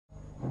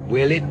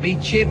Will it be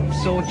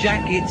chips or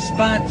jacket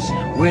spuds?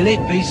 Will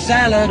it be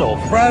salad or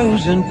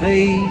frozen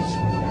peas?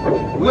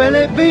 Will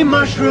it be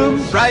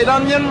mushrooms, fried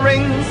onion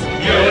rings?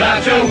 You'll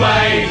have to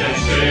wait and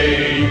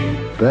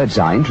see. Birds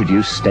Eye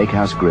introduced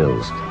steakhouse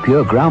grills,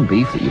 pure ground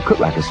beef that you cook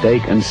like a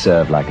steak and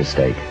serve like a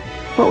steak.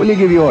 What will you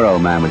give your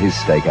old man with his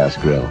steakhouse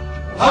grill?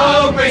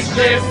 Hope it's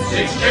chips,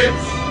 it's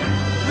chips.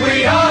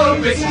 We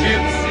hope it's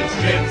chips, it's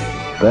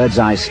chips. Birds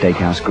Eye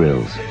Steakhouse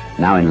grills,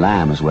 now in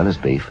lamb as well as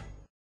beef.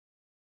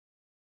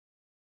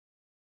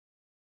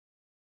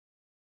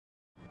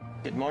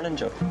 Good morning,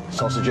 Joe.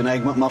 Sausage and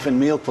egg McMuffin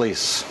meal,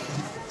 please.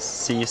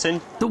 See you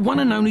soon. The one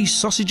and only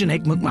sausage and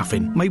egg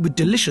McMuffin, made with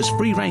delicious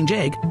free-range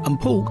egg and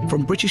pork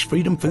from British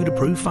Freedom Food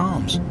approved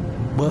farms.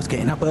 Worth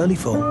getting up early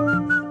for.